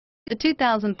The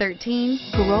 2013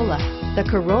 Corolla. The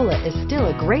Corolla is still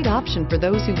a great option for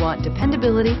those who want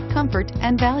dependability, comfort,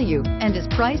 and value, and is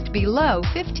priced below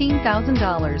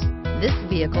 $15,000. This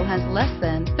vehicle has less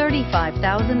than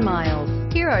 35,000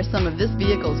 miles. Here are some of this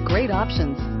vehicle's great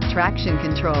options: traction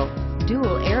control,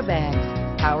 dual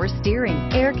airbags, power steering,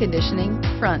 air conditioning,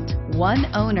 front, one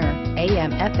owner,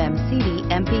 AM/FM CD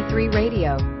MP3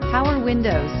 radio, power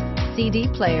windows, CD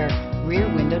player, rear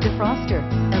window defroster,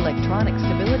 electronic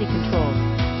stability control.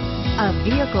 A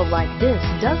vehicle like this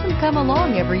doesn't come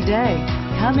along every day.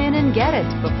 Come in and get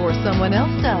it before someone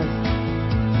else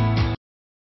does.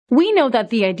 We know that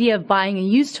the idea of buying a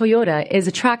used Toyota is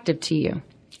attractive to you.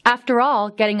 After all,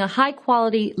 getting a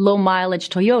high-quality, low-mileage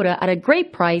Toyota at a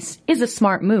great price is a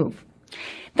smart move.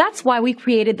 That's why we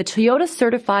created the Toyota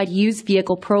Certified Used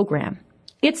Vehicle Program.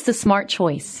 It's the smart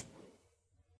choice.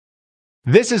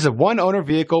 This is a one-owner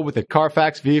vehicle with a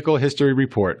CARFAX Vehicle History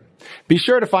Report. Be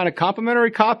sure to find a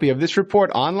complimentary copy of this report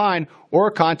online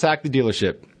or contact the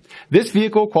dealership. This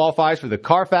vehicle qualifies for the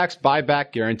CARFAX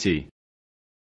Buyback Guarantee.